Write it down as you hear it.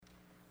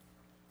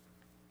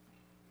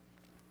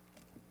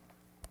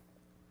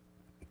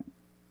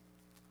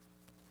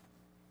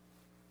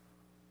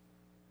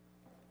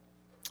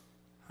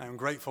I'm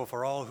grateful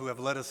for all who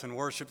have led us in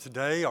worship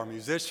today, our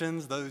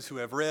musicians, those who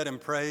have read and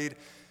prayed,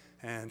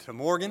 and to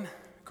Morgan,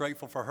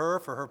 grateful for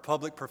her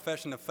public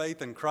profession of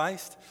faith in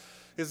Christ.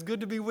 It's good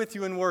to be with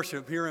you in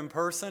worship here in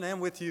person and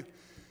with you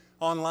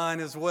online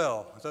as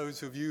well.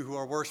 Those of you who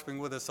are worshiping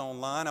with us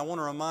online, I want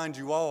to remind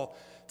you all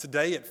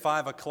today at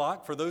 5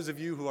 o'clock, for those of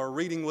you who are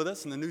reading with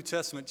us in the New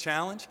Testament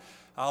Challenge,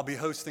 I'll be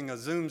hosting a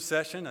Zoom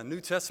session, a New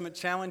Testament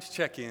Challenge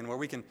check-in, where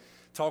we can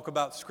talk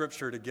about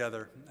Scripture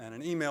together. And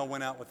an email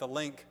went out with a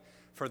link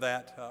for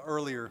that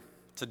earlier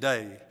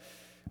today.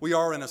 We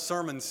are in a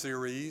sermon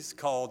series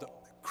called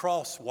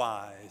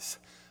Crosswise,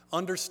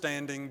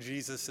 Understanding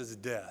Jesus'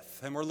 Death.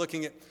 And we're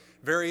looking at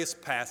various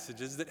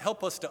passages that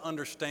help us to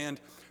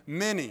understand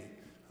many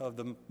of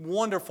the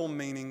wonderful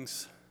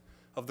meanings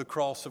of the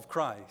cross of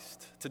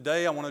Christ.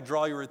 Today, I want to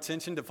draw your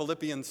attention to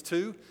Philippians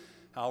 2.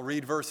 I'll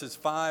read verses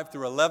 5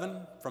 through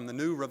 11 from the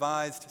New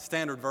Revised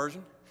Standard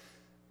Version.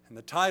 And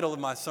the title of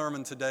my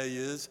sermon today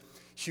is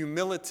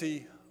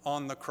Humility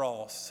on the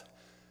Cross.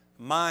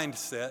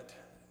 Mindset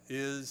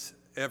is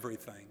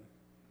everything.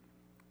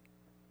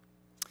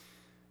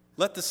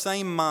 Let the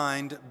same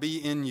mind be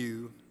in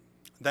you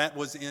that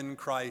was in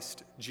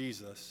Christ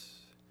Jesus,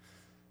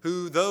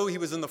 who, though he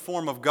was in the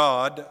form of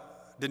God,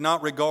 did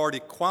not regard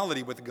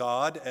equality with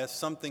God as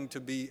something to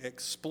be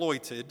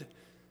exploited,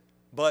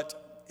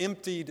 but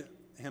emptied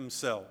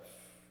himself,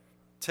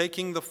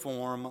 taking the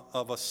form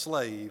of a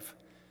slave,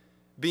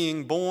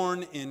 being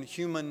born in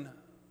human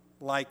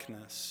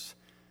likeness,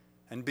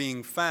 and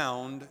being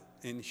found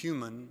in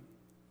human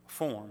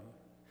form.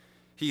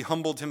 He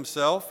humbled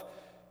himself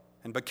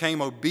and became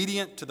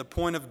obedient to the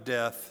point of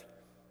death,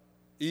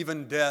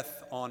 even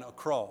death on a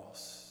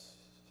cross.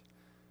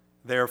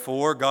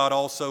 Therefore, God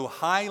also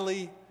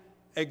highly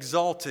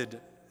exalted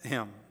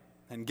him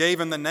and gave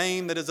him the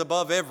name that is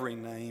above every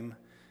name,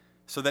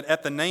 so that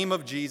at the name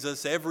of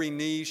Jesus every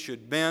knee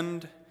should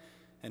bend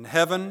in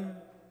heaven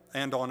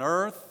and on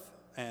earth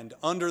and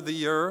under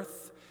the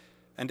earth,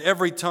 and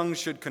every tongue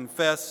should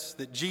confess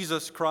that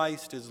Jesus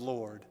Christ is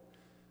Lord,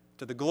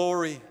 to the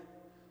glory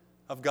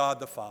of God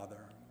the Father.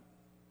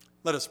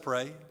 Let us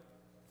pray.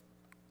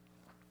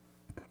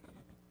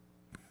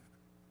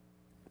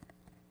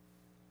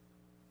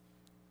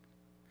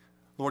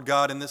 Lord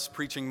God, in this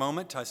preaching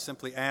moment, I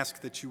simply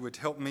ask that you would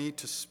help me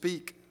to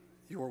speak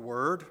your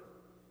word.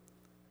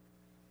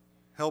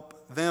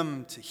 Help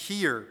them to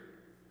hear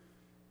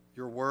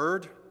your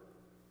word.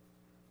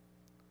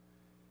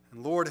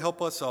 And Lord,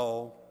 help us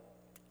all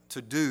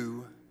to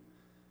do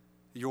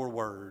your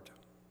word.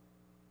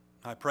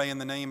 I pray in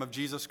the name of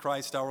Jesus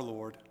Christ our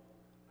Lord.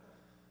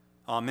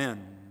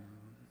 Amen.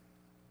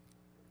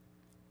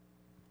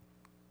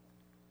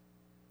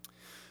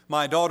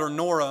 My daughter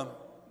Nora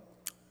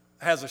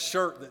has a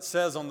shirt that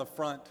says on the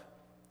front,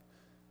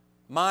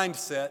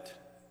 "Mindset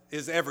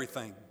is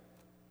everything."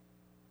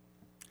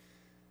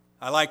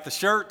 I like the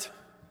shirt.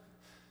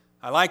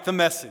 I like the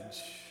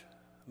message.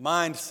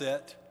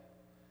 Mindset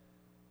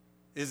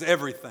is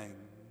everything.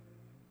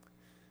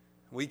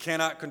 We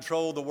cannot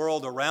control the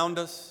world around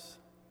us.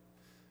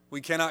 We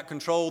cannot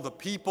control the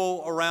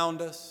people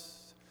around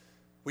us.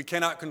 We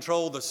cannot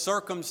control the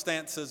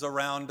circumstances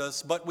around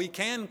us, but we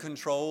can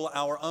control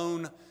our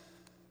own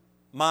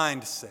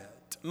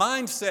mindset.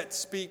 Mindset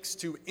speaks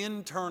to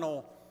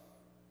internal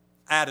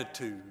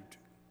attitude.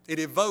 It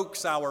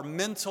evokes our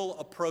mental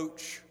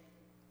approach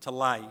to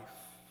life.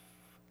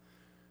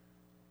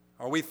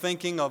 Are we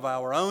thinking of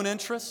our own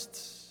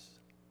interests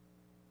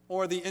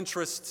or the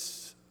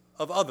interests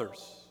of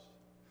others?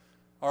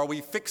 Are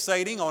we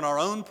fixating on our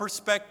own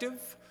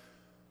perspective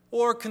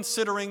or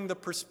considering the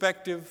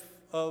perspective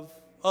of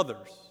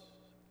others?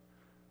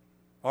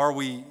 Are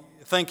we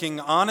thinking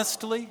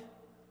honestly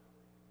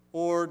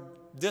or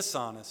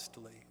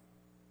dishonestly?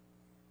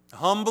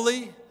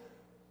 Humbly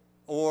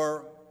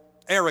or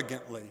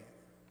arrogantly?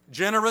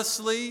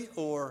 Generously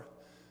or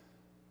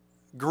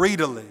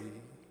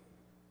greedily?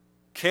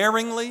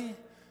 Caringly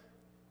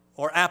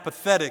or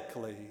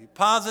apathetically?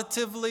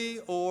 Positively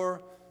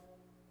or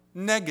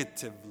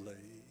negatively?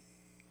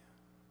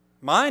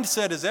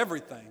 Mindset is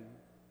everything.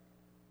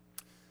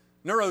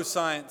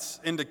 Neuroscience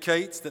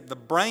indicates that the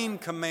brain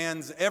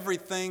commands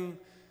everything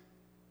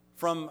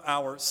from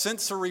our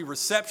sensory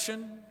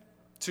reception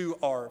to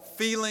our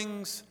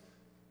feelings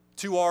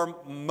to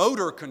our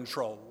motor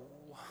control.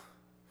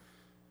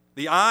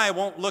 The eye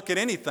won't look at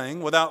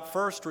anything without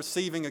first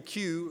receiving a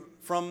cue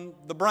from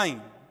the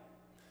brain.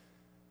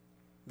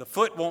 The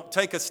foot won't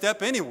take a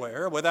step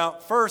anywhere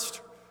without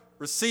first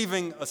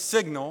receiving a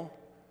signal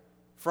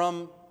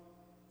from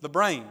the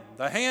brain.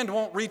 The hand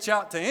won't reach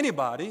out to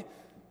anybody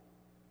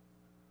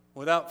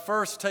without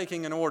first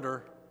taking an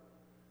order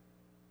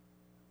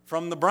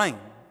from the brain.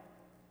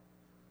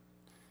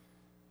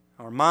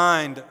 Our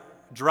mind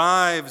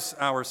drives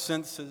our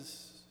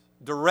senses,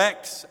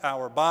 directs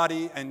our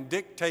body, and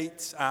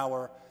dictates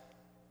our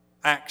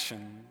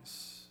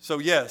actions. So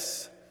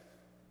yes,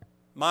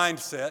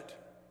 mindset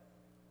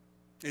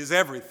is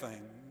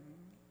everything.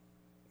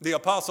 The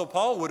Apostle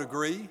Paul would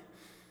agree.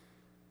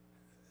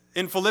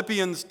 In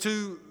Philippians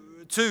 2,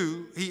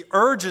 2, he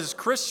urges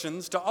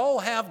Christians to all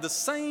have the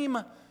same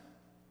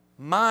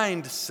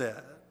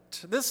mindset.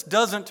 This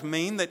doesn't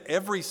mean that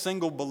every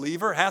single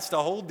believer has to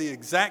hold the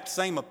exact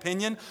same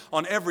opinion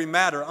on every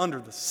matter under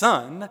the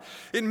sun.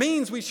 It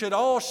means we should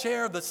all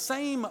share the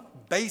same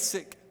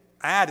basic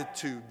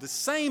attitude, the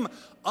same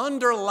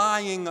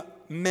underlying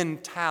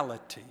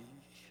mentality.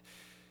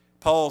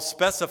 Paul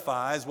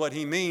specifies what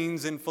he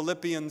means in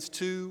Philippians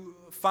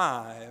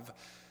 2:5.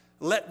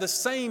 Let the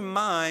same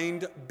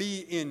mind be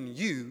in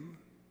you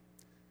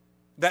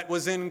that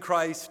was in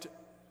Christ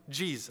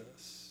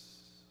Jesus.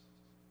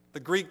 The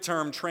Greek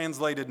term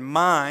translated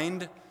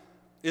mind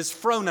is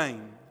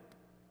phronane.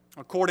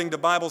 According to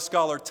Bible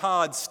scholar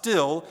Todd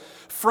Still,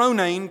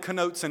 phronane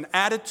connotes an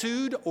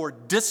attitude or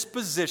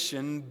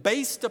disposition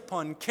based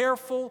upon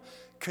careful,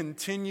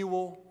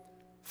 continual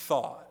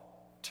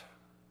thought.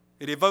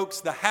 It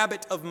evokes the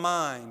habit of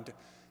mind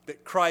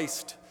that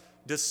Christ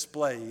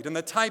displayed and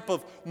the type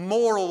of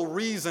moral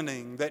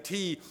reasoning that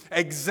he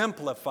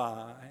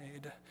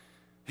exemplified.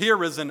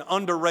 Here is an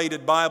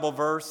underrated Bible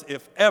verse,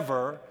 if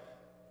ever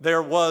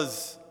there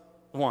was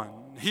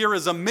one. Here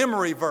is a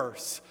memory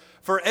verse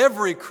for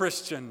every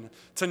Christian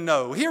to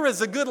know. Here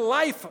is a good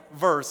life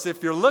verse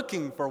if you're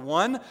looking for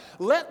one.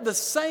 Let the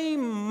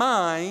same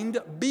mind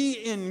be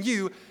in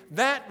you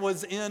that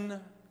was in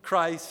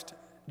Christ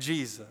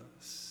Jesus.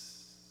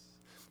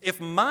 If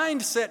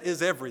mindset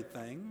is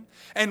everything,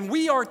 and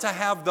we are to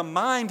have the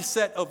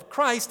mindset of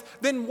Christ,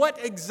 then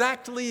what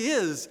exactly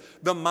is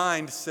the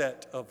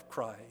mindset of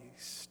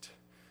Christ?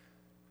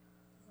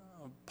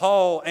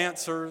 Paul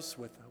answers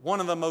with one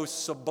of the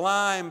most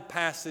sublime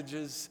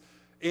passages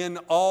in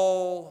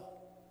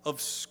all of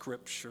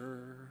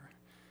Scripture.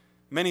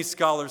 Many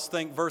scholars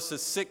think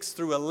verses 6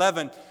 through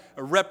 11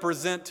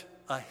 represent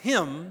a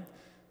hymn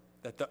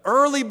that the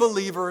early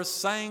believers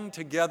sang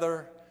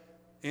together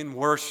in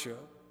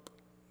worship.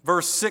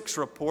 Verse 6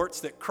 reports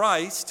that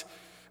Christ,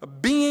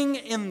 being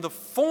in the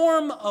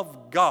form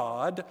of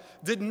God,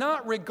 did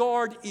not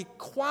regard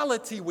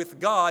equality with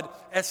God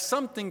as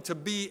something to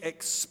be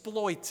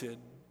exploited.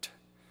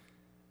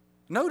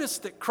 Notice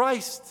that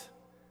Christ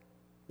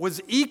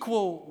was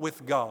equal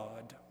with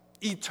God,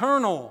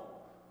 eternal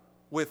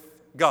with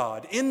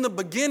God, in the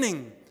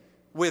beginning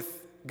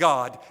with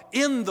God,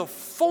 in the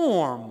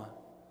form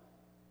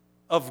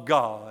of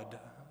God.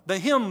 The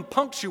hymn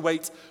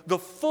punctuates the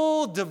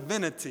full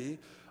divinity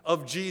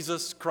of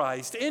Jesus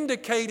Christ,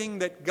 indicating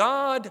that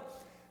God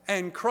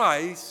and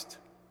Christ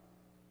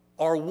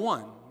are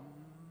one.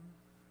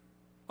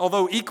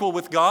 Although equal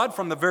with God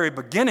from the very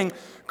beginning,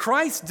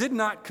 Christ did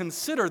not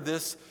consider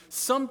this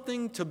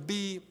something to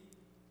be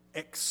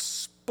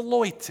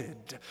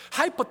exploited.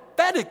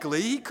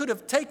 Hypothetically, he could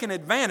have taken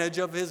advantage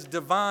of his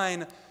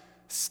divine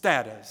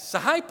status.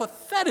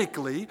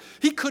 Hypothetically,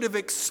 he could have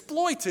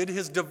exploited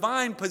his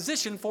divine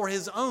position for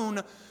his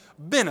own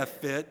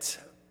benefit,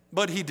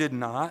 but he did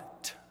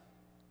not.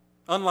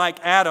 Unlike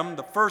Adam,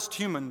 the first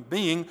human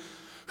being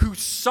who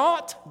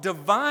sought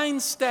divine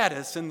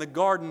status in the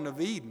Garden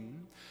of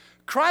Eden,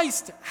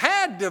 Christ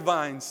had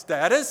divine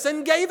status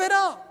and gave it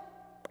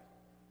up.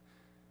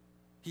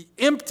 He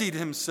emptied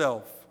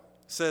himself,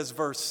 says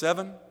verse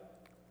 7,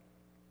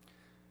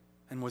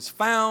 and was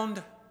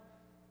found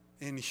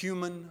in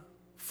human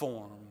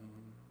form.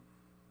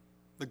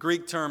 The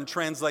Greek term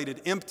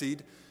translated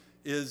emptied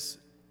is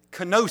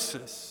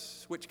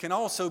kenosis, which can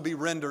also be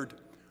rendered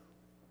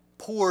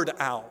poured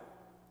out.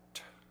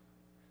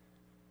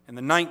 In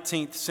the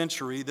 19th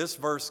century, this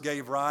verse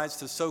gave rise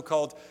to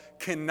so-called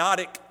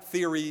kenotic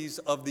theories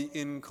of the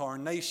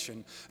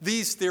incarnation.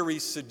 These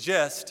theories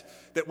suggest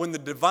that when the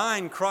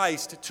divine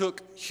Christ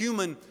took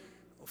human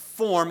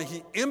form,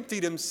 he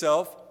emptied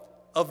himself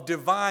of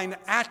divine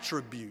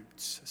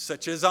attributes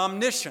such as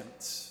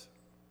omniscience,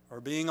 or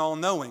being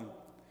all-knowing,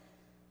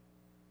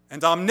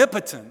 and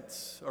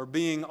omnipotence, or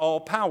being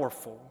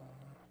all-powerful.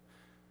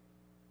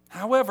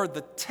 However,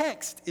 the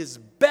text is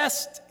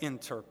best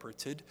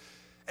interpreted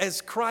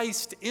as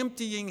Christ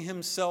emptying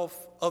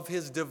himself of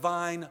his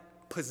divine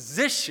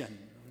position,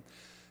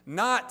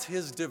 not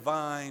his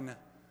divine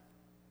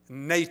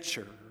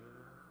nature.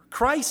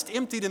 Christ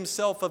emptied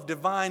himself of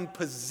divine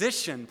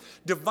position,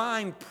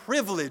 divine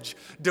privilege,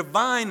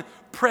 divine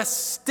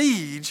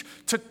prestige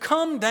to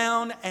come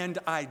down and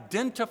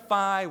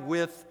identify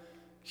with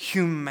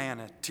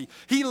humanity.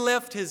 He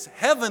left his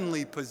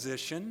heavenly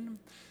position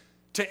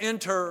to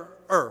enter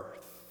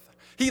earth.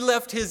 He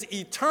left his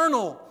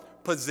eternal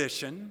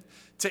position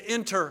to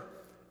enter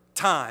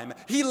time.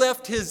 He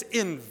left his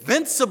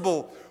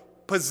invincible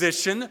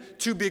position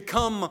to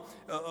become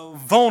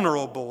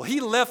vulnerable. He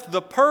left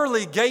the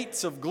pearly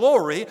gates of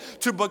glory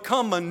to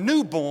become a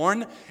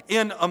newborn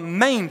in a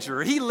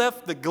manger. He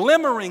left the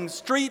glimmering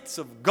streets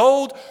of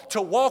gold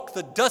to walk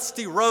the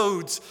dusty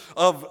roads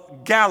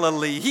of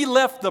Galilee. He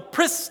left the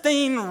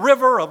pristine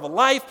river of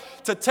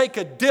life to take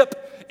a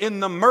dip in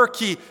the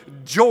murky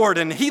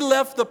Jordan. He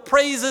left the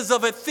praises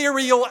of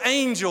ethereal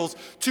angels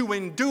to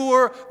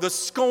endure the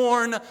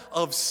scorn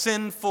of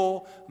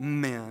sinful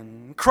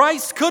men.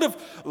 Christ could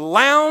have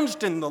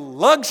lounged in the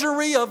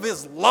luxury of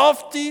his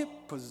lofty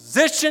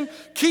position,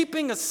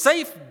 keeping a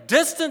safe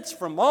distance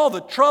from all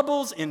the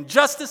troubles,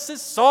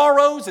 injustices,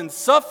 sorrows, and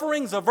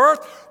sufferings of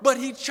earth, but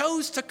he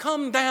chose to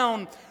come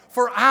down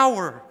for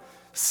our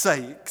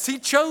sakes. He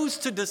chose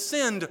to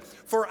descend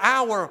for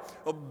our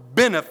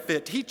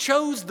benefit. He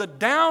chose the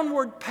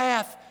downward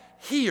path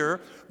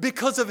here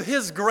because of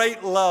his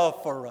great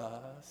love for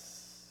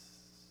us.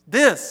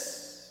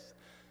 This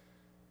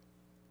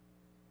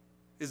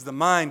is the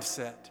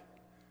mindset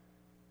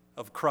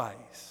of Christ.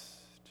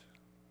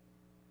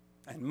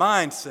 And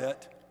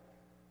mindset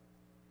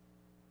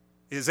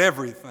is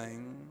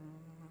everything.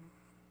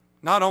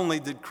 Not only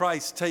did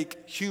Christ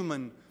take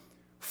human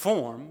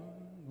form,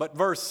 but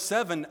verse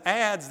 7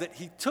 adds that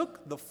he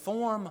took the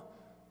form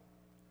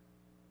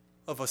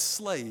of a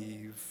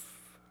slave.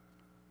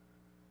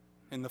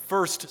 In the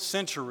first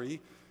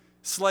century,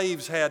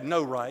 slaves had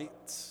no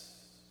rights.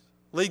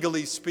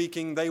 Legally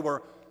speaking, they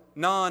were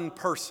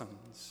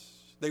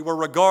non-persons. They were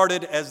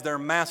regarded as their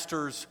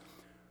master's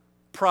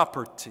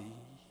property.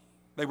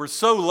 They were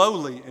so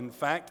lowly, in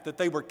fact, that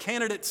they were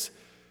candidates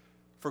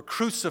for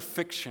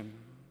crucifixion,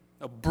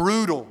 a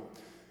brutal,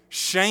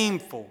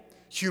 shameful,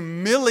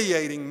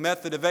 humiliating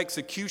method of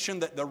execution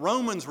that the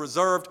Romans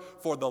reserved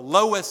for the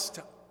lowest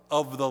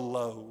of the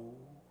low.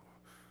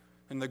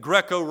 In the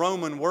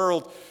Greco-Roman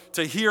world,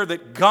 to hear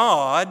that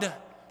God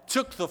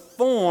took the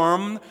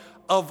form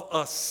of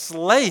a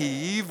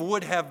slave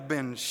would have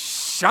been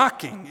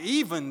shocking,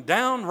 even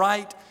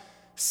downright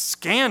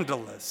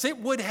scandalous. It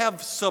would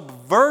have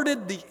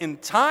subverted the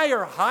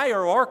entire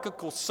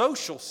hierarchical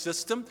social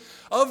system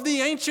of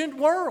the ancient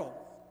world.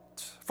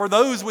 For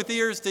those with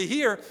ears to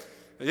hear,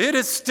 it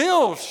is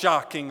still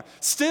shocking,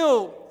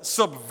 still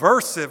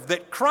subversive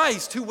that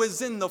Christ, who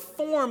was in the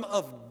form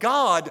of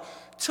God,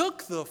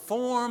 took the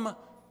form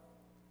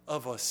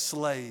of a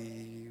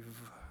slave.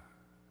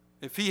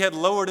 If he had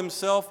lowered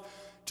himself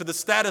to the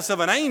status of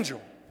an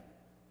angel,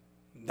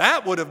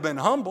 that would have been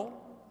humble.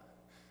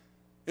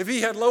 If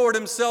he had lowered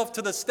himself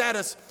to the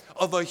status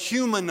of a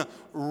human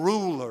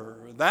ruler,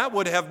 that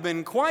would have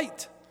been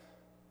quite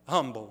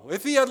humble.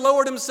 If he had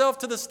lowered himself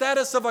to the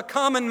status of a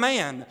common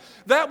man,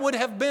 that would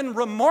have been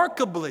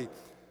remarkably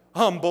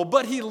humble.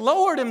 But he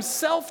lowered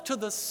himself to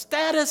the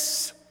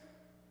status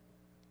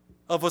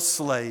of a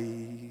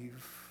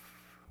slave.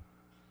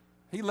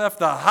 He left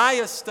the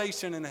highest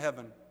station in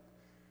heaven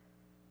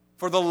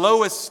for the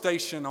lowest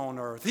station on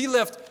earth. He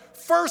left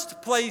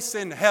first place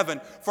in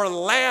heaven for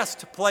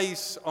last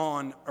place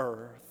on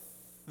earth.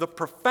 The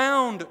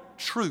profound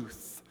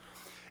truth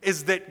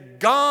is that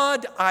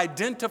God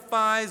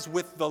identifies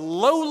with the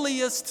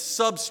lowliest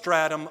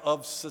substratum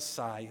of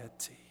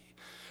society.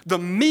 The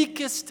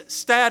meekest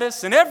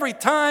status in every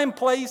time,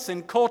 place,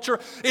 and culture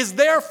is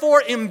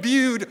therefore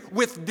imbued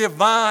with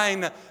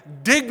divine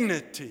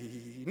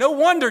dignity. No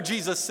wonder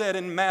Jesus said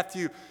in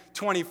Matthew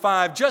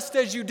 25, just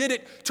as you did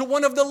it to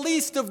one of the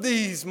least of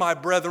these, my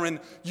brethren,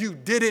 you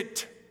did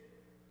it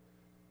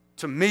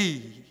to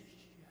me.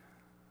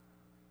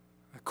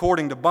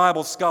 According to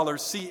Bible scholar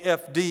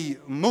C.F.D.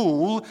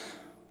 Moule,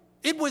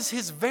 it was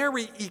his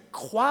very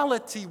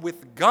equality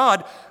with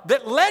God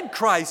that led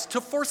Christ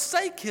to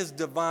forsake his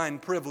divine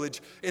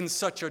privilege in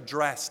such a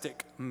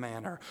drastic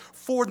manner.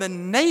 For the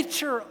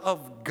nature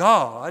of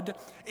God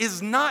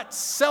is not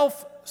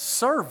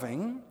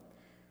self-serving,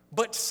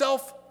 but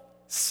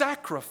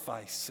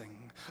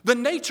self-sacrificing. The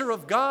nature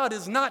of God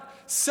is not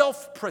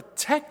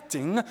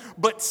self-protecting,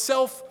 but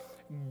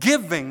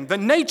self-giving. The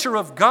nature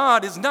of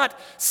God is not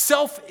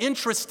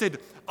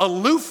self-interested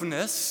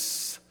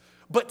aloofness,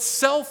 but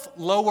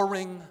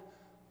self-lowering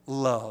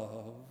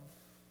love.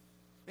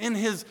 In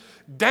his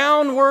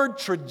downward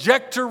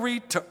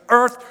trajectory to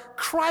earth,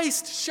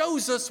 Christ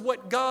shows us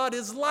what God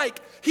is like.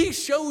 He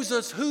shows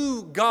us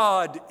who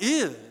God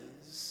is.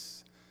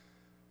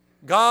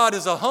 God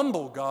is a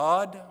humble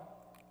God,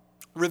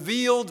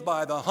 revealed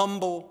by the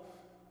humble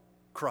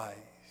Christ.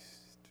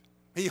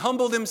 He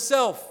humbled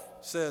himself,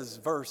 says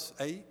verse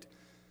 8,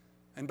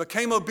 and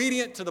became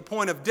obedient to the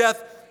point of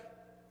death,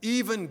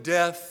 even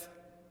death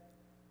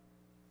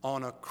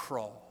on a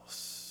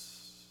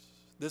cross.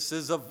 This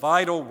is a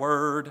vital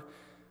word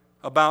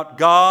about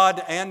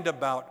God and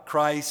about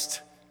Christ.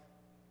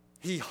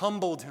 He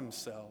humbled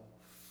himself.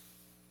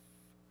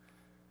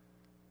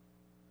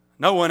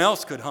 No one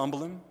else could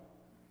humble him.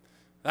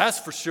 That's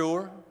for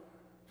sure.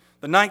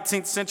 The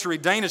 19th century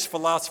Danish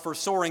philosopher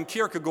Søren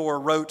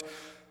Kierkegaard wrote,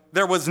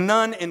 "There was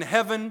none in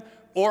heaven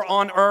or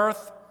on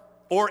earth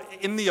or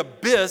in the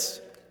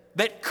abyss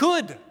that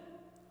could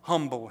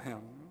humble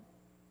him."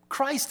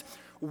 Christ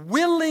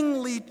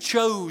willingly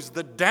chose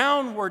the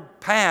downward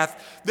path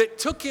that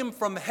took him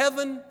from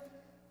heaven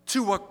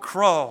to a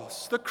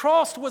cross. The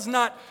cross was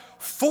not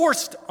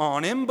forced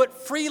on him,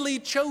 but freely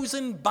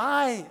chosen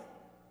by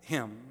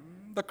him.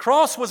 The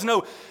cross was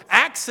no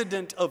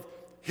accident of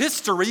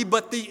history,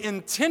 but the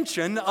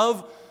intention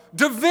of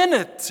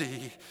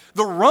divinity.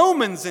 The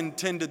Romans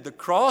intended the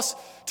cross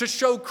to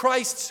show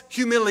Christ's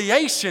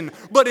humiliation,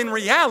 but in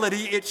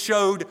reality it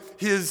showed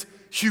his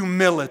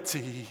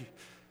humility,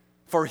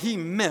 for he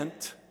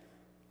meant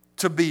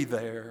to be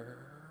there.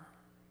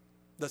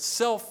 The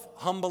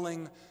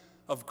self-humbling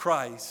of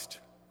Christ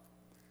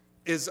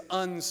is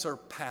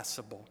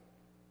unsurpassable.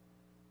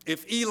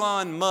 If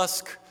Elon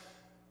Musk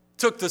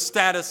took the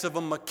status of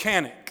a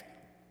mechanic,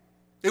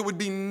 it would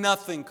be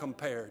nothing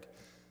compared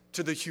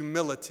to the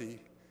humility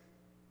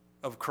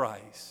of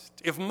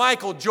Christ. If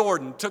Michael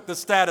Jordan took the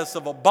status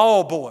of a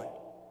ball boy,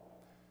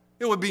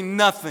 it would be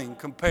nothing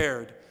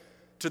compared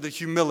to the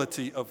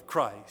humility of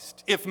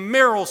Christ. If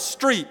Meryl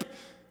Streep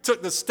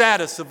took the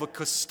status of a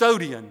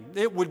custodian,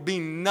 it would be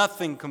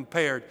nothing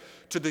compared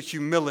to the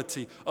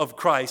humility of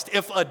Christ.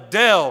 If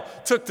Adele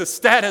took the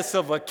status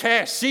of a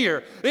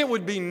cashier, it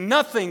would be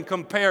nothing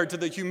compared to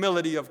the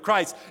humility of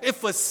Christ.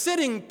 If a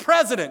sitting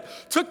president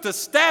took the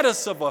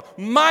status of a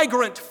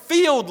migrant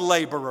field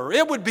laborer,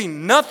 it would be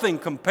nothing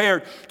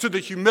compared to the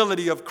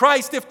humility of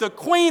Christ. If the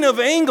Queen of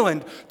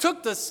England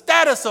took the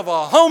status of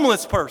a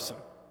homeless person,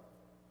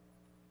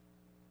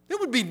 it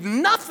would be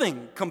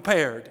nothing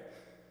compared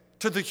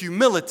to the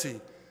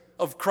humility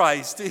of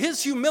Christ.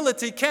 His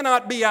humility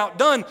cannot be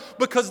outdone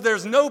because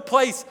there's no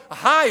place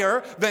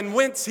higher than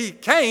whence he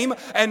came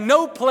and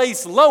no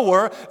place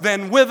lower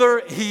than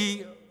whither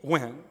he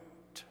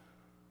went.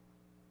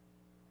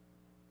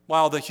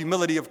 While the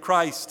humility of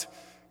Christ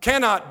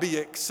cannot be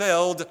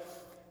excelled,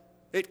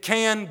 it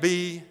can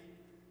be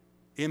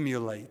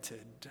emulated.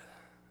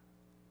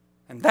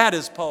 And that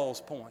is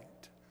Paul's point.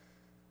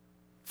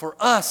 For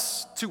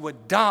us to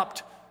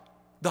adopt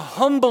the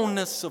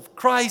humbleness of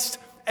Christ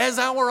as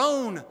our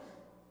own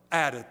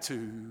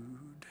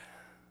attitude.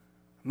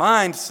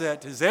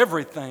 Mindset is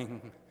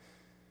everything.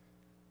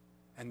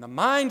 And the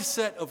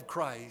mindset of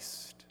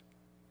Christ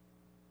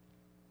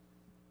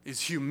is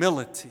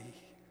humility.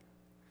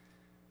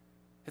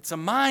 It's a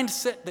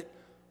mindset that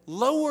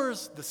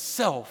lowers the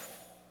self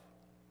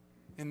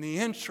in the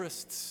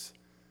interests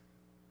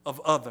of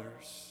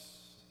others.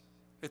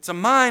 It's a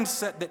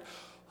mindset that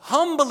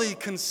humbly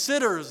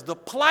considers the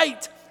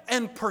plight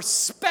and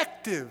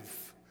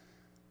perspective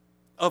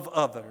of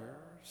others.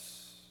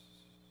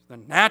 The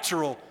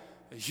natural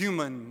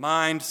human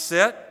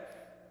mindset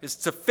is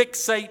to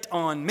fixate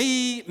on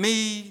me,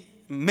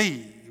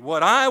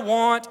 what I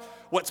want,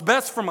 what's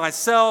best for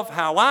myself,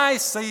 how I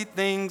see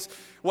things,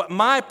 what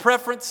my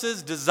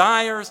preferences,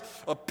 desires,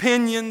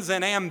 opinions,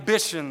 and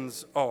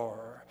ambitions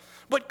are.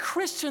 But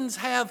Christians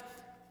have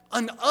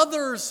an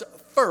others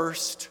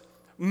first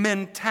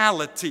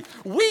mentality.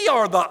 We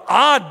are the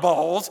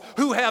oddballs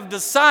who have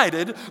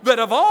decided that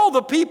of all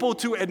the people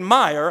to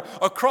admire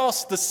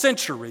across the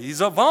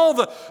centuries, of all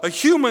the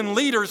human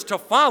leaders to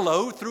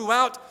follow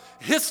throughout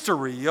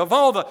history, of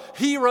all the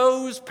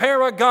heroes,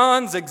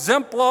 paragons,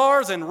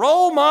 exemplars, and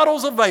role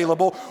models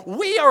available,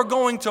 we are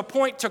going to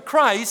point to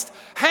Christ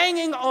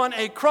hanging on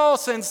a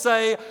cross and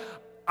say,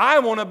 I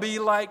want to be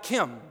like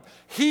him.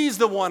 He's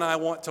the one I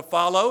want to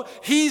follow.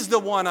 He's the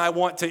one I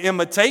want to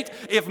imitate.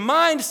 If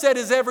mindset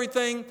is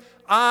everything,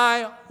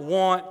 I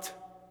want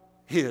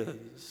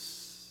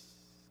his.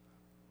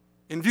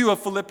 In view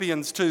of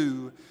Philippians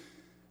 2,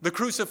 the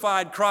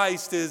crucified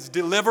Christ is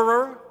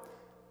deliverer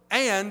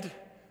and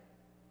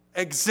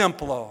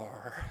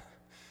exemplar.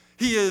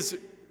 He is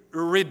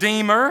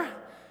redeemer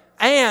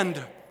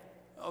and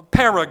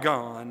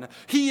paragon.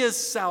 He is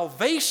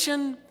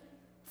salvation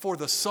for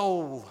the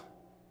soul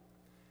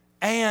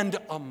and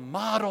a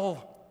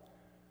model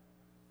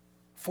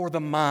for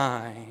the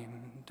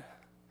mind.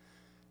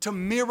 To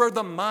mirror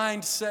the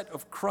mindset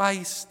of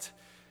Christ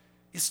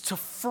is to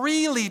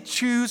freely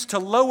choose to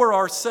lower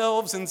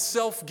ourselves in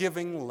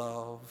self-giving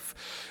love.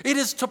 It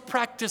is to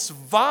practice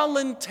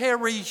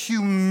voluntary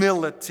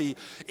humility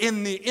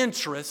in the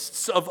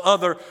interests of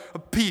other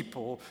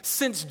people.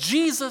 Since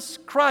Jesus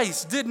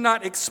Christ did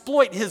not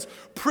exploit his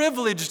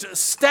privileged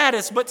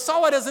status, but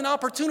saw it as an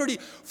opportunity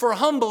for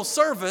humble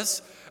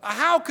service,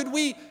 how could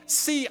we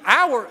see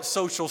our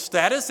social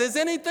status as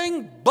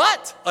anything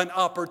but an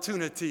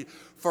opportunity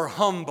for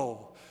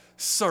humble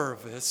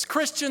service?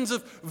 Christians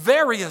of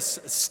various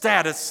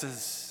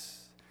statuses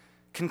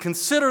can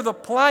consider the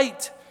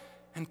plight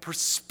and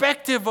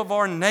perspective of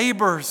our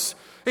neighbors,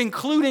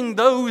 including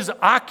those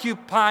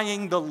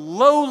occupying the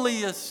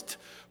lowliest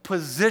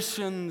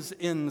positions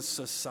in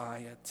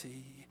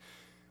society.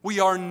 We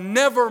are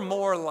never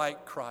more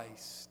like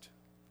Christ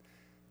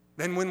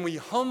than when we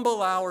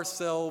humble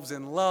ourselves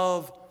in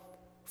love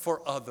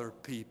for other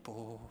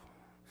people.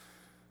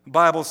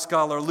 Bible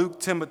scholar Luke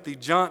Timothy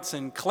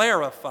Johnson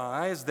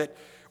clarifies that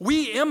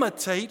we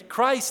imitate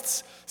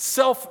Christ's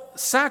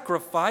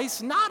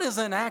self-sacrifice not as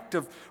an act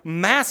of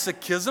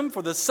masochism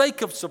for the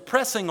sake of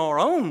suppressing our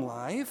own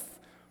life,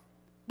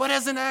 but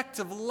as an act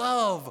of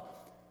love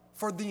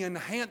for the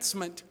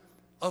enhancement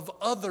of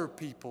other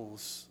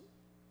people's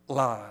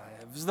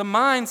lives. The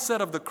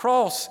mindset of the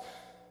cross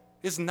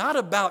is not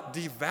about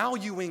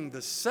devaluing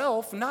the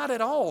self, not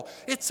at all.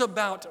 It's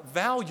about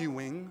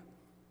valuing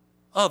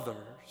others.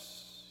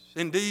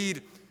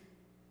 Indeed,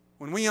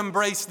 when we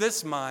embrace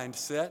this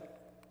mindset,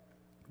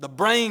 the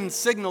brain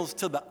signals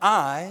to the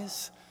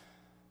eyes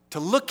to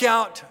look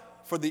out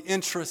for the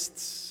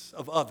interests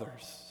of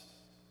others.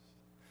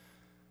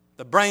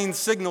 The brain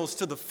signals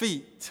to the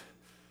feet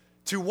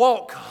to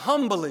walk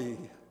humbly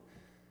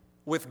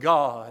with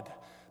God.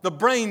 The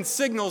brain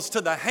signals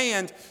to the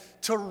hand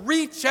to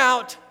reach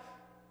out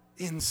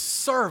in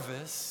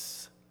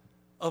service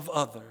of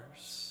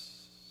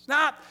others.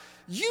 Now,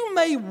 you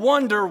may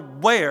wonder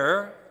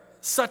where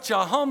such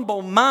a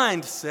humble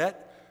mindset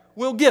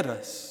will get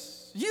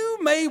us.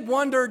 You may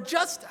wonder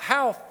just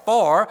how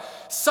far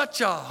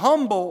such a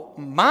humble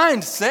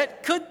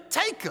mindset could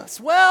take us.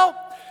 Well,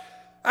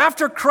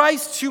 after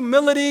Christ's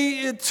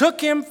humility, it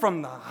took him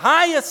from the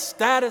highest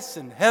status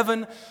in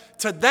heaven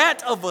to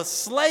that of a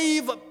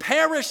slave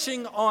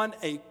perishing on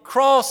a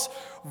cross.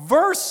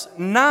 Verse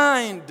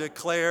 9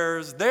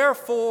 declares,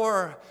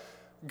 "Therefore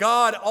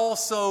God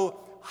also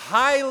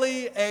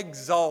highly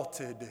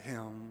exalted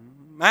him."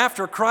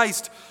 After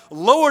Christ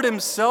lowered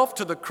himself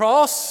to the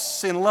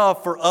cross in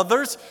love for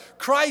others,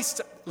 Christ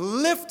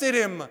lifted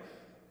him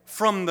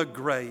from the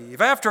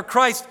grave. After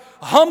Christ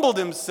humbled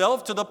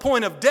himself to the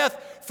point of death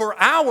for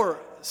our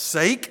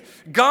sake,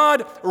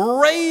 God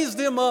raised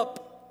him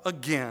up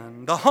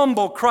again. The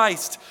humble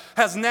Christ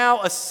has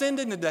now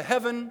ascended into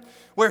heaven,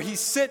 where he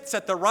sits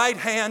at the right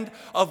hand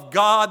of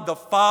God the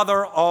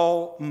Father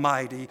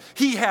Almighty.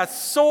 He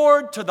has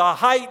soared to the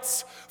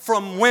heights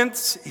from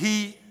whence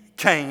he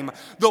came.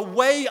 The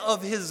way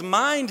of his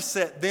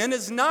mindset then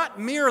is not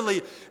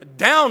merely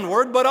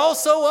downward, but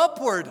also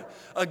upward.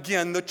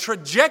 Again, the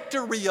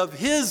trajectory of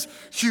his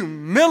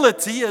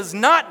humility is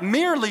not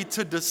merely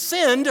to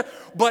descend,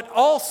 but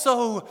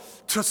also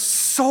to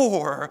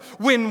soar.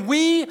 When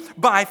we,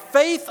 by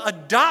faith,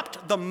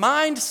 adopt the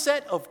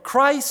mindset of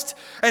Christ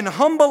and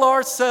humble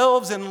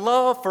ourselves in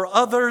love for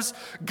others,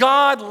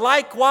 God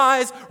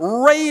likewise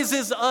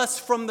raises us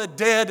from the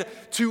dead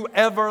to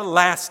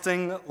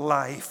everlasting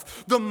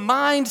life. The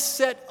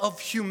mindset of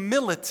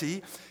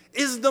humility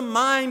is the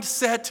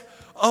mindset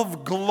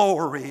of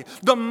glory.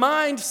 The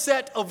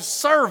mindset of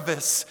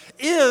service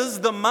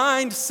is the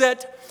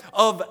mindset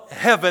of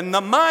heaven.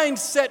 The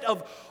mindset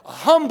of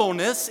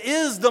humbleness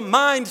is the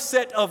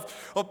mindset of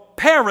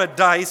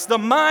paradise. The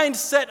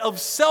mindset of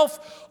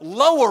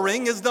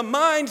self-lowering is the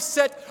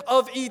mindset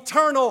of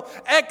eternal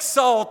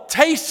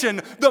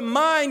exaltation. The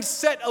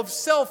mindset of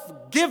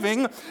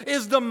self-giving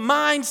is the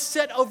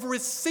mindset of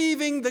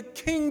receiving the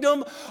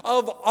kingdom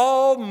of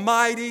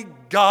Almighty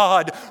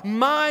God.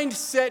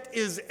 Mindset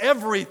is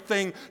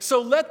everything.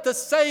 So let the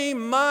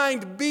same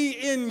mind be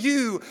in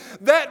you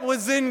that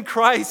was in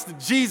Christ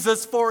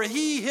Jesus. For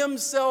he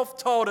himself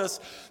taught us,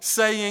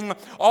 saying,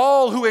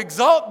 all who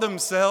exalt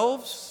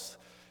themselves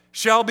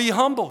shall be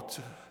humbled,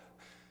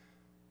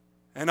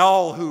 and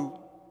all who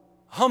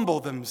humble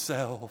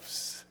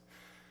themselves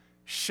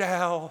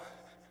shall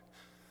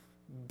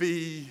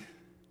be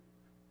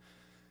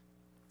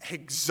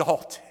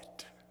exalted.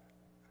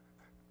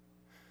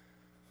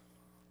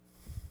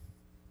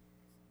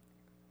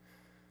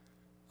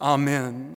 Amen.